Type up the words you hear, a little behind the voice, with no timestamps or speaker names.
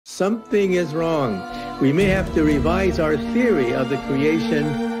Something is wrong. We may have to revise our theory of the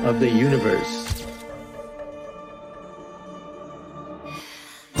creation of the universe.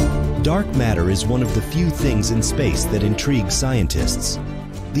 Dark matter is one of the few things in space that intrigue scientists.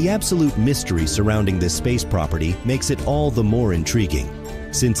 The absolute mystery surrounding this space property makes it all the more intriguing.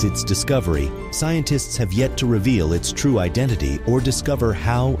 Since its discovery, scientists have yet to reveal its true identity or discover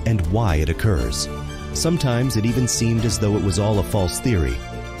how and why it occurs. Sometimes it even seemed as though it was all a false theory.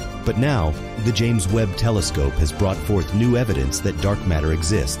 But now, the James Webb Telescope has brought forth new evidence that dark matter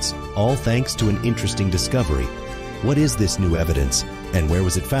exists, all thanks to an interesting discovery. What is this new evidence, and where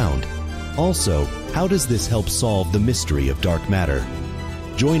was it found? Also, how does this help solve the mystery of dark matter?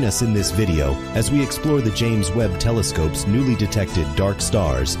 Join us in this video as we explore the James Webb Telescope's newly detected dark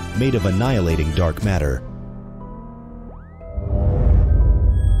stars made of annihilating dark matter.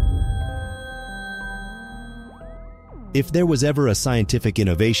 If there was ever a scientific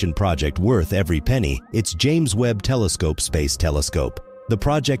innovation project worth every penny, it's James Webb Telescope Space Telescope. The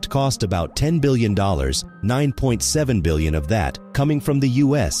project cost about $10 billion, $9.7 billion of that coming from the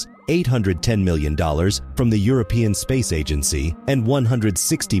US, $810 million from the European Space Agency, and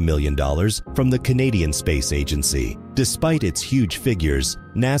 $160 million from the Canadian Space Agency. Despite its huge figures,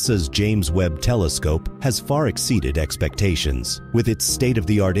 NASA's James Webb Telescope has far exceeded expectations. With its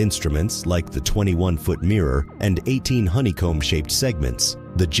state-of-the-art instruments like the 21-foot mirror and 18 honeycomb-shaped segments,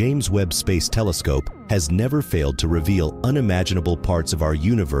 the James Webb Space Telescope has never failed to reveal unimaginable parts of our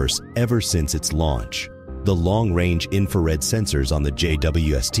universe ever since its launch. The long-range infrared sensors on the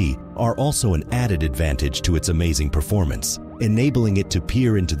JWST are also an added advantage to its amazing performance, enabling it to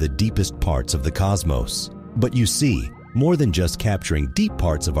peer into the deepest parts of the cosmos. But you see, more than just capturing deep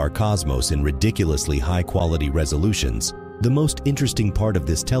parts of our cosmos in ridiculously high-quality resolutions, the most interesting part of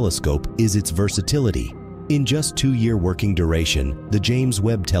this telescope is its versatility. In just 2-year working duration, the James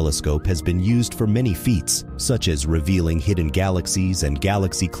Webb Telescope has been used for many feats, such as revealing hidden galaxies and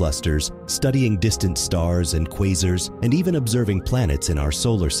galaxy clusters, studying distant stars and quasars, and even observing planets in our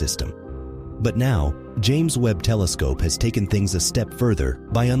solar system. But now, James Webb Telescope has taken things a step further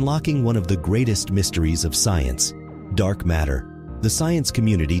by unlocking one of the greatest mysteries of science: dark matter. The science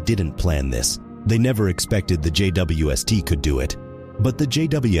community didn't plan this. They never expected the JWST could do it. But the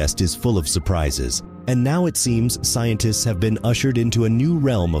JWST is full of surprises. And now it seems scientists have been ushered into a new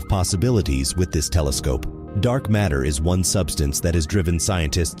realm of possibilities with this telescope. Dark matter is one substance that has driven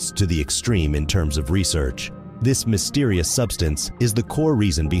scientists to the extreme in terms of research. This mysterious substance is the core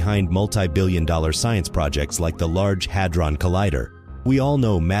reason behind multi-billion-dollar science projects like the Large Hadron Collider. We all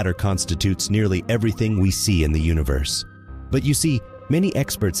know matter constitutes nearly everything we see in the universe. But you see, many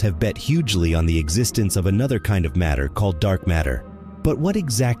experts have bet hugely on the existence of another kind of matter called dark matter. But what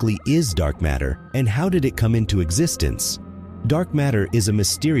exactly is dark matter, and how did it come into existence? Dark matter is a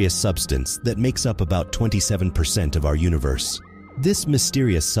mysterious substance that makes up about 27% of our universe. This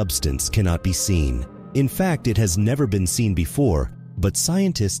mysterious substance cannot be seen. In fact, it has never been seen before, but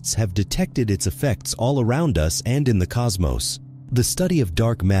scientists have detected its effects all around us and in the cosmos. The study of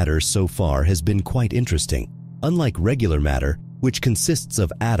dark matter so far has been quite interesting. Unlike regular matter, which consists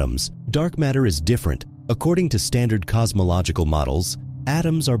of atoms, dark matter is different. According to standard cosmological models,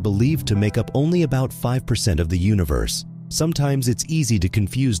 atoms are believed to make up only about 5% of the universe. Sometimes it's easy to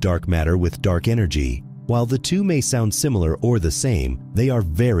confuse dark matter with dark energy. While the two may sound similar or the same, they are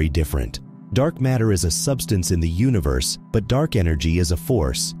very different. Dark matter is a substance in the universe, but dark energy is a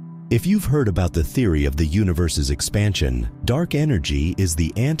force. If you've heard about the theory of the universe's expansion, dark energy is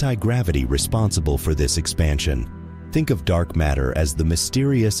the anti-gravity responsible for this expansion. Think of dark matter as the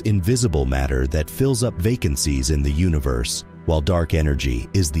mysterious invisible matter that fills up vacancies in the universe, while dark energy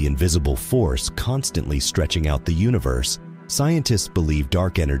is the invisible force constantly stretching out the universe. Scientists believe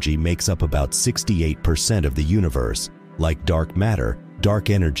dark energy makes up about 68% of the universe. Like dark matter, dark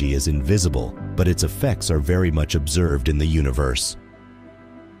energy is invisible, but its effects are very much observed in the universe.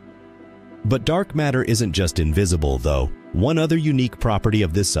 But dark matter isn't just invisible, though. One other unique property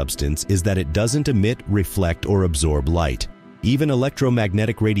of this substance is that it doesn't emit, reflect, or absorb light. Even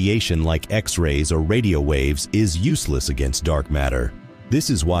electromagnetic radiation like X-rays or radio waves is useless against dark matter. This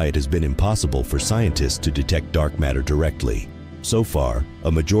is why it has been impossible for scientists to detect dark matter directly. So far,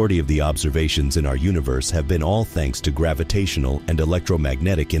 a majority of the observations in our universe have been all thanks to gravitational and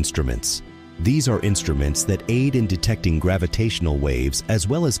electromagnetic instruments. These are instruments that aid in detecting gravitational waves as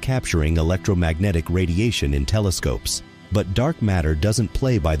well as capturing electromagnetic radiation in telescopes. But dark matter doesn't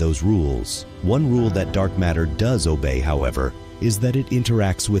play by those rules. One rule that dark matter does obey, however, is that it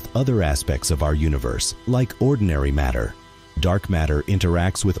interacts with other aspects of our universe, like ordinary matter. Dark matter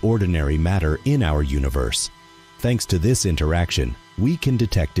interacts with ordinary matter in our universe. Thanks to this interaction, we can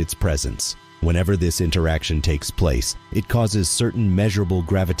detect its presence. Whenever this interaction takes place, it causes certain measurable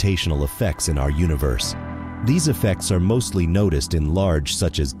gravitational effects in our universe. These effects are mostly noticed in large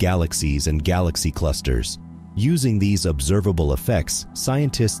such as galaxies and galaxy clusters. Using these observable effects,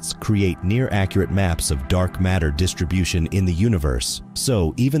 scientists create near-accurate maps of dark matter distribution in the universe.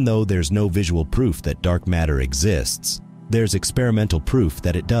 So, even though there's no visual proof that dark matter exists, there's experimental proof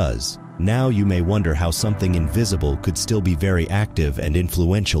that it does. Now you may wonder how something invisible could still be very active and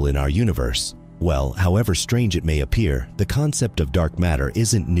influential in our universe. Well, however strange it may appear, the concept of dark matter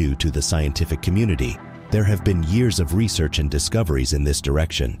isn't new to the scientific community. There have been years of research and discoveries in this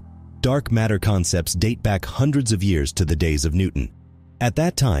direction. Dark matter concepts date back hundreds of years to the days of Newton. At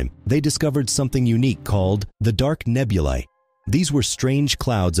that time, they discovered something unique called the dark nebulae. These were strange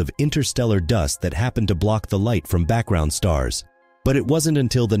clouds of interstellar dust that happened to block the light from background stars. But it wasn't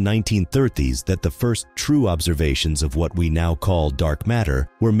until the 1930s that the first true observations of what we now call dark matter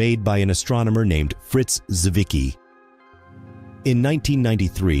were made by an astronomer named Fritz Zwicky. In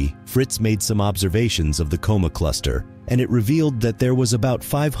 1993, Fritz made some observations of the Coma cluster, and it revealed that there was about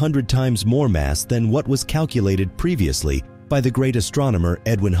 500 times more mass than what was calculated previously by the great astronomer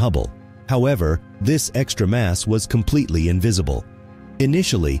Edwin Hubble. However, this extra mass was completely invisible.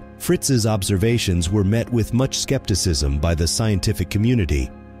 Initially, Fritz's observations were met with much skepticism by the scientific community,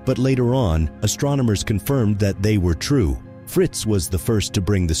 but later on, astronomers confirmed that they were true. Fritz was the first to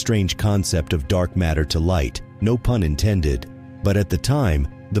bring the strange concept of dark matter to light, no pun intended. But at the time,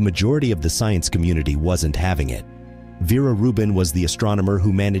 the majority of the science community wasn't having it. Vera Rubin was the astronomer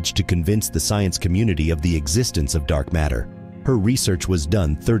who managed to convince the science community of the existence of dark matter. Her research was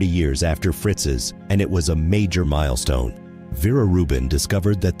done 30 years after Fritz's, and it was a major milestone. Vera Rubin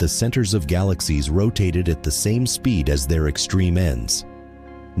discovered that the centers of galaxies rotated at the same speed as their extreme ends.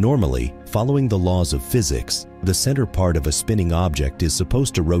 Normally, following the laws of physics, the center part of a spinning object is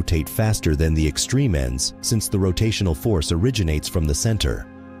supposed to rotate faster than the extreme ends since the rotational force originates from the center.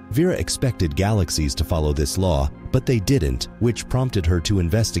 Vera expected galaxies to follow this law, but they didn't, which prompted her to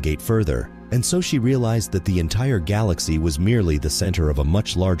investigate further. And so she realized that the entire galaxy was merely the center of a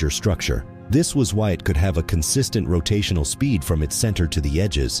much larger structure. This was why it could have a consistent rotational speed from its center to the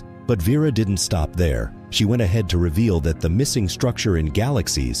edges. But Vera didn't stop there. She went ahead to reveal that the missing structure in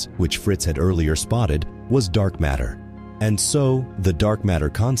galaxies, which Fritz had earlier spotted, was dark matter. And so, the dark matter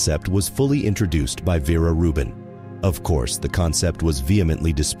concept was fully introduced by Vera Rubin. Of course, the concept was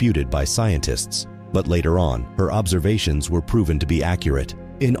vehemently disputed by scientists, but later on, her observations were proven to be accurate.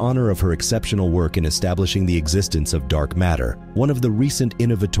 In honor of her exceptional work in establishing the existence of dark matter, one of the recent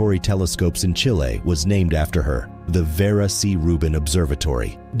innovatory telescopes in Chile was named after her, the Vera C. Rubin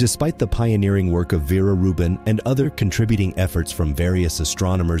Observatory. Despite the pioneering work of Vera Rubin and other contributing efforts from various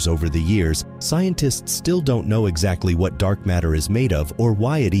astronomers over the years, scientists still don't know exactly what dark matter is made of or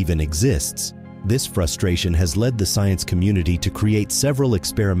why it even exists. This frustration has led the science community to create several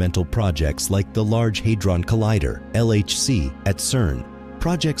experimental projects like the Large Hadron Collider, LHC, at CERN.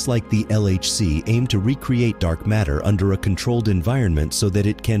 Projects like the LHC aim to recreate dark matter under a controlled environment so that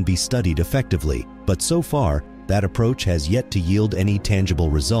it can be studied effectively. But so far, that approach has yet to yield any tangible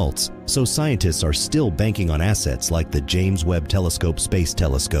results, so scientists are still banking on assets like the James Webb Telescope Space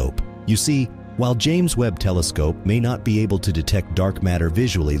Telescope. You see, while James Webb Telescope may not be able to detect dark matter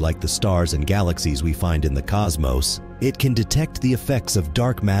visually like the stars and galaxies we find in the cosmos, it can detect the effects of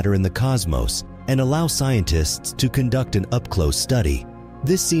dark matter in the cosmos and allow scientists to conduct an up-close study.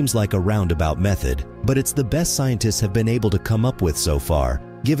 This seems like a roundabout method, but it's the best scientists have been able to come up with so far,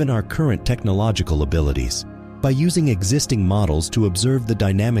 given our current technological abilities. By using existing models to observe the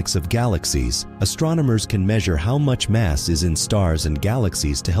dynamics of galaxies, astronomers can measure how much mass is in stars and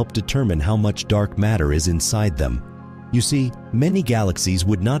galaxies to help determine how much dark matter is inside them. You see, many galaxies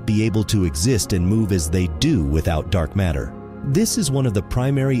would not be able to exist and move as they do without dark matter. This is one of the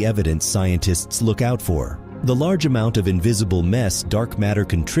primary evidence scientists look out for. The large amount of invisible mess dark matter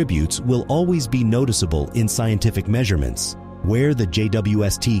contributes will always be noticeable in scientific measurements. Where the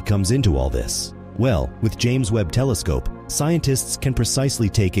JWST comes into all this? Well, with James Webb Telescope, scientists can precisely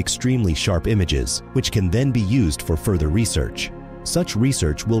take extremely sharp images, which can then be used for further research. Such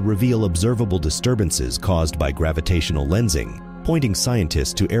research will reveal observable disturbances caused by gravitational lensing, pointing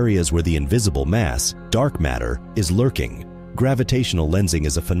scientists to areas where the invisible mass, dark matter, is lurking. Gravitational lensing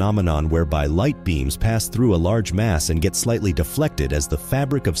is a phenomenon whereby light beams pass through a large mass and get slightly deflected as the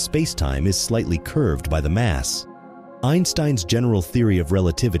fabric of space-time is slightly curved by the mass. Einstein's general theory of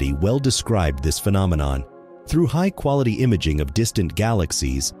relativity well described this phenomenon. Through high-quality imaging of distant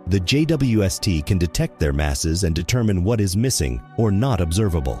galaxies, the JWST can detect their masses and determine what is missing or not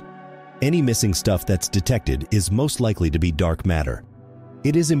observable. Any missing stuff that's detected is most likely to be dark matter.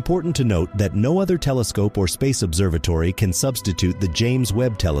 It is important to note that no other telescope or space observatory can substitute the James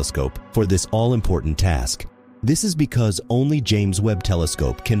Webb Telescope for this all-important task. This is because only James Webb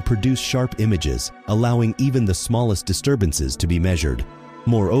Telescope can produce sharp images, allowing even the smallest disturbances to be measured.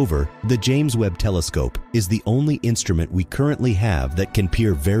 Moreover, the James Webb Telescope is the only instrument we currently have that can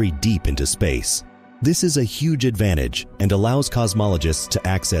peer very deep into space. This is a huge advantage and allows cosmologists to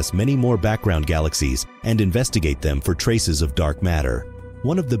access many more background galaxies and investigate them for traces of dark matter.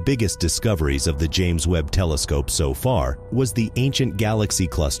 One of the biggest discoveries of the James Webb Telescope so far was the ancient galaxy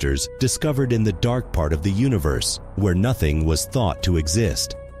clusters discovered in the dark part of the universe, where nothing was thought to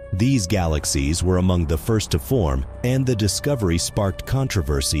exist. These galaxies were among the first to form, and the discovery sparked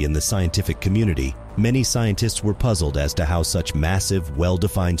controversy in the scientific community. Many scientists were puzzled as to how such massive,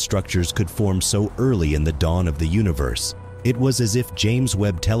 well-defined structures could form so early in the dawn of the universe. It was as if James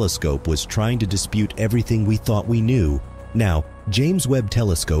Webb Telescope was trying to dispute everything we thought we knew. Now, James Webb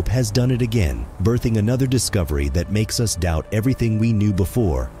Telescope has done it again, birthing another discovery that makes us doubt everything we knew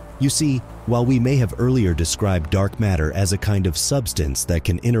before. You see, while we may have earlier described dark matter as a kind of substance that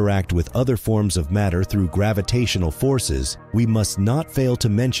can interact with other forms of matter through gravitational forces, we must not fail to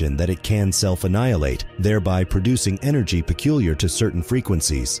mention that it can self-annihilate, thereby producing energy peculiar to certain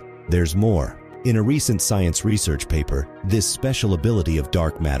frequencies. There's more. In a recent science research paper, this special ability of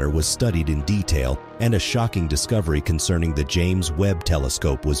dark matter was studied in detail, and a shocking discovery concerning the James Webb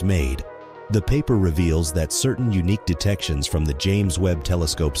Telescope was made. The paper reveals that certain unique detections from the James Webb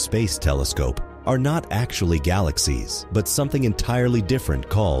Telescope Space Telescope are not actually galaxies, but something entirely different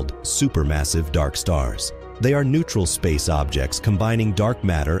called supermassive dark stars. They are neutral space objects combining dark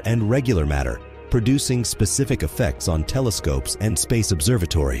matter and regular matter, producing specific effects on telescopes and space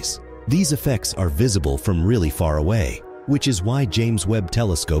observatories. These effects are visible from really far away, which is why James Webb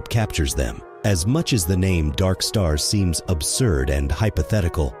Telescope captures them. As much as the name dark stars seems absurd and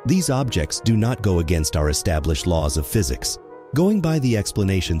hypothetical, these objects do not go against our established laws of physics. Going by the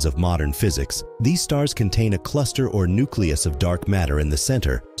explanations of modern physics, these stars contain a cluster or nucleus of dark matter in the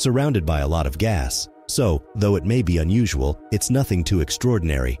center, surrounded by a lot of gas. So, though it may be unusual, it's nothing too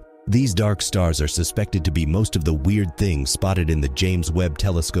extraordinary. These dark stars are suspected to be most of the weird things spotted in the James Webb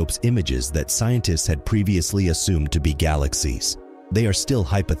Telescope's images that scientists had previously assumed to be galaxies. They are still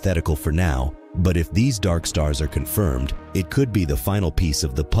hypothetical for now, but if these dark stars are confirmed, it could be the final piece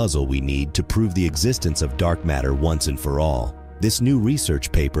of the puzzle we need to prove the existence of dark matter once and for all. This new research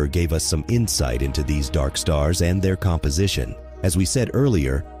paper gave us some insight into these dark stars and their composition. As we said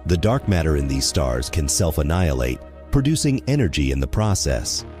earlier, the dark matter in these stars can self-annihilate, producing energy in the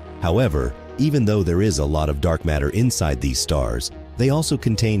process. However, even though there is a lot of dark matter inside these stars, they also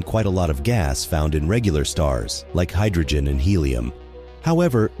contain quite a lot of gas found in regular stars, like hydrogen and helium.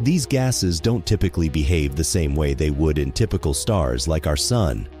 However, these gases don't typically behave the same way they would in typical stars like our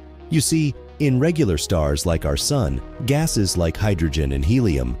Sun. You see, in regular stars like our Sun, gases like hydrogen and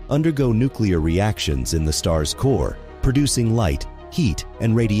helium undergo nuclear reactions in the star's core, producing light, heat,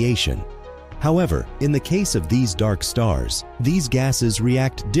 and radiation. However, in the case of these dark stars, these gases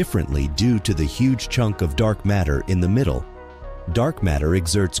react differently due to the huge chunk of dark matter in the middle. Dark matter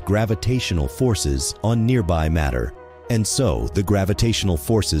exerts gravitational forces on nearby matter, and so the gravitational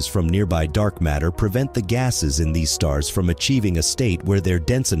forces from nearby dark matter prevent the gases in these stars from achieving a state where they're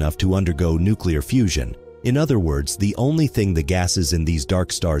dense enough to undergo nuclear fusion. In other words, the only thing the gases in these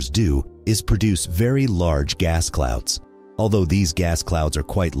dark stars do is produce very large gas clouds. Although these gas clouds are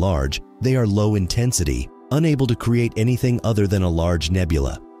quite large, they are low intensity, unable to create anything other than a large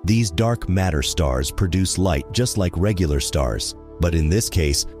nebula. These dark matter stars produce light just like regular stars, but in this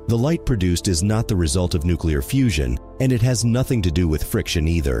case, the light produced is not the result of nuclear fusion, and it has nothing to do with friction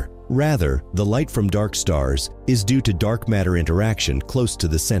either. Rather, the light from dark stars is due to dark matter interaction close to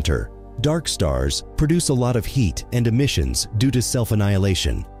the center. Dark stars produce a lot of heat and emissions due to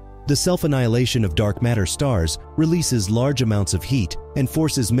self-annihilation. The self-annihilation of dark matter stars releases large amounts of heat and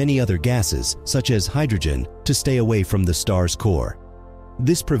forces many other gases, such as hydrogen, to stay away from the star's core.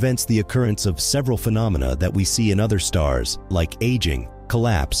 This prevents the occurrence of several phenomena that we see in other stars, like aging,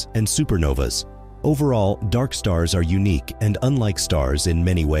 collapse, and supernovas. Overall, dark stars are unique and unlike stars in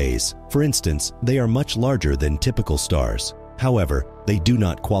many ways. For instance, they are much larger than typical stars. However, they do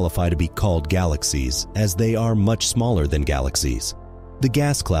not qualify to be called galaxies, as they are much smaller than galaxies. The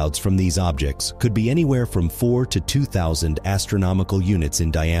gas clouds from these objects could be anywhere from 4 to 2,000 astronomical units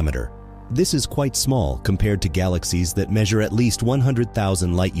in diameter. This is quite small compared to galaxies that measure at least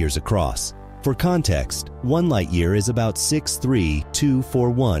 100,000 light-years across. For context, 1 light-year is about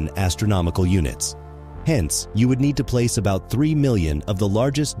 63241 astronomical units. Hence, you would need to place about 3 million of the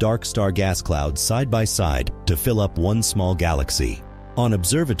largest dark star gas clouds side by side to fill up one small galaxy. On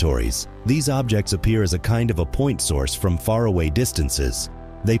observatories, these objects appear as a kind of a point source from faraway distances.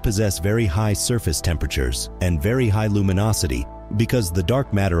 They possess very high surface temperatures and very high luminosity because the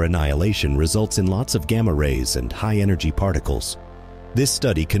dark matter annihilation results in lots of gamma rays and high-energy particles. This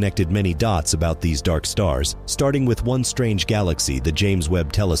study connected many dots about these dark stars, starting with one strange galaxy the James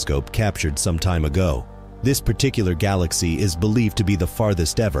Webb Telescope captured some time ago. This particular galaxy is believed to be the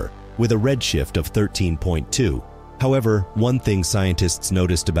farthest ever, with a redshift of 13.2. However, one thing scientists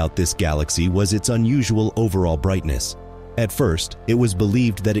noticed about this galaxy was its unusual overall brightness. At first, it was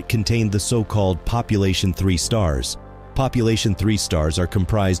believed that it contained the so-called Population 3 stars. Population 3 stars are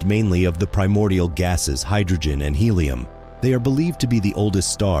comprised mainly of the primordial gases hydrogen and helium. They are believed to be the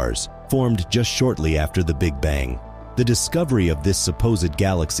oldest stars, formed just shortly after the Big Bang. The discovery of this supposed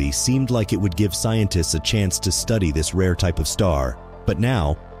galaxy seemed like it would give scientists a chance to study this rare type of star. But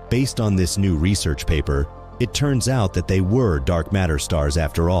now, based on this new research paper, it turns out that they were dark matter stars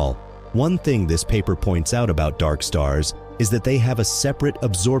after all. One thing this paper points out about dark stars is that they have a separate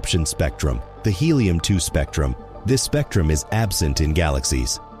absorption spectrum, the helium-2 spectrum. This spectrum is absent in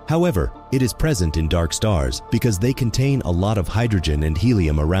galaxies. However, it is present in dark stars because they contain a lot of hydrogen and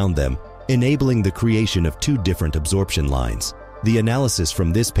helium around them, enabling the creation of two different absorption lines. The analysis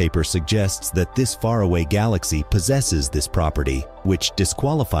from this paper suggests that this faraway galaxy possesses this property, which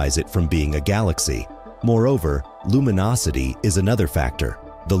disqualifies it from being a galaxy. Moreover, luminosity is another factor.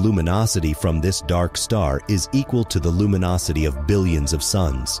 The luminosity from this dark star is equal to the luminosity of billions of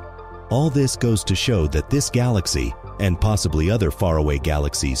suns. All this goes to show that this galaxy, and possibly other faraway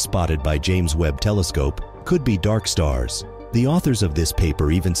galaxies spotted by James Webb Telescope, could be dark stars. The authors of this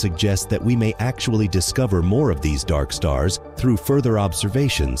paper even suggest that we may actually discover more of these dark stars through further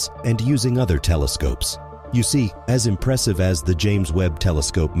observations and using other telescopes. You see, as impressive as the James Webb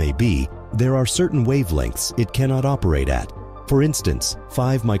Telescope may be, there are certain wavelengths it cannot operate at. For instance,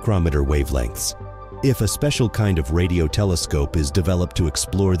 5 micrometer wavelengths. If a special kind of radio telescope is developed to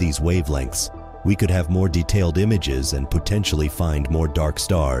explore these wavelengths, we could have more detailed images and potentially find more dark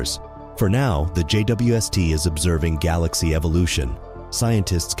stars. For now, the JWST is observing galaxy evolution.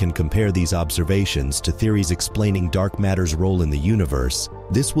 Scientists can compare these observations to theories explaining dark matter's role in the universe.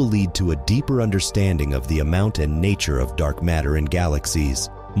 This will lead to a deeper understanding of the amount and nature of dark matter in galaxies.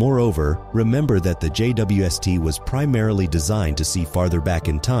 Moreover, remember that the JWST was primarily designed to see farther back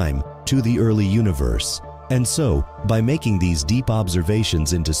in time, to the early universe. And so, by making these deep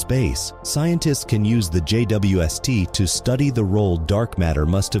observations into space, scientists can use the JWST to study the role dark matter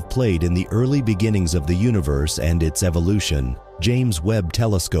must have played in the early beginnings of the universe and its evolution. James Webb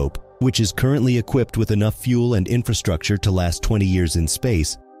Telescope, which is currently equipped with enough fuel and infrastructure to last 20 years in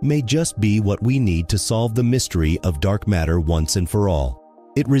space, may just be what we need to solve the mystery of dark matter once and for all.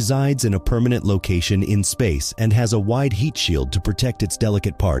 It resides in a permanent location in space and has a wide heat shield to protect its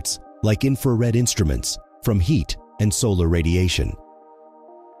delicate parts, like infrared instruments, from heat and solar radiation.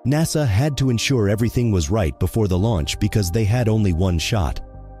 NASA had to ensure everything was right before the launch because they had only one shot.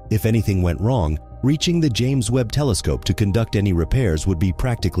 If anything went wrong, reaching the James Webb Telescope to conduct any repairs would be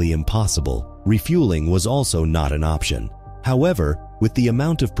practically impossible. Refueling was also not an option. However, with the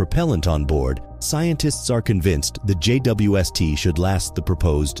amount of propellant on board, scientists are convinced the JWST should last the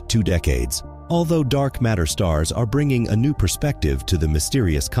proposed 2 decades. Although dark matter stars are bringing a new perspective to the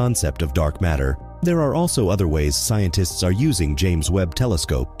mysterious concept of dark matter, there are also other ways scientists are using James Webb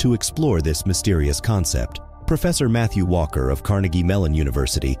Telescope to explore this mysterious concept. Professor Matthew Walker of Carnegie Mellon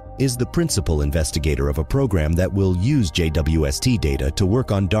University is the principal investigator of a program that will use JWST data to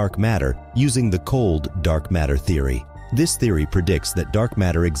work on dark matter using the cold dark matter theory. This theory predicts that dark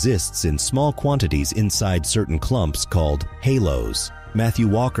matter exists in small quantities inside certain clumps called halos. Matthew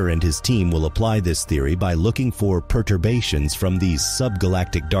Walker and his team will apply this theory by looking for perturbations from these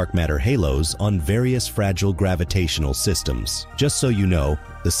subgalactic dark matter halos on various fragile gravitational systems. Just so you know,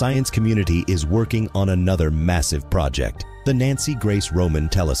 the science community is working on another massive project, the Nancy Grace Roman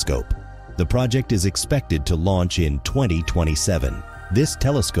Telescope. The project is expected to launch in 2027. This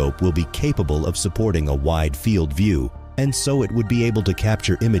telescope will be capable of supporting a wide field view, and so it would be able to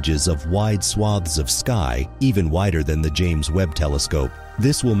capture images of wide swaths of sky, even wider than the James Webb Telescope.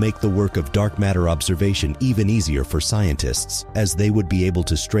 This will make the work of dark matter observation even easier for scientists, as they would be able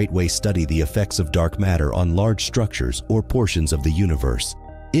to straightway study the effects of dark matter on large structures or portions of the universe.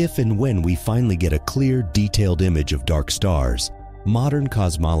 If and when we finally get a clear, detailed image of dark stars, modern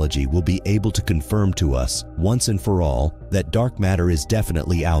cosmology will be able to confirm to us, once and for all, that dark matter is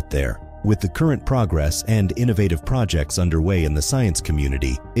definitely out there. With the current progress and innovative projects underway in the science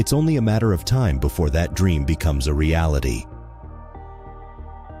community, it's only a matter of time before that dream becomes a reality.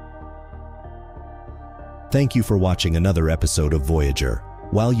 Thank you for watching another episode of Voyager.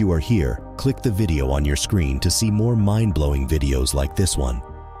 While you are here, click the video on your screen to see more mind-blowing videos like this one.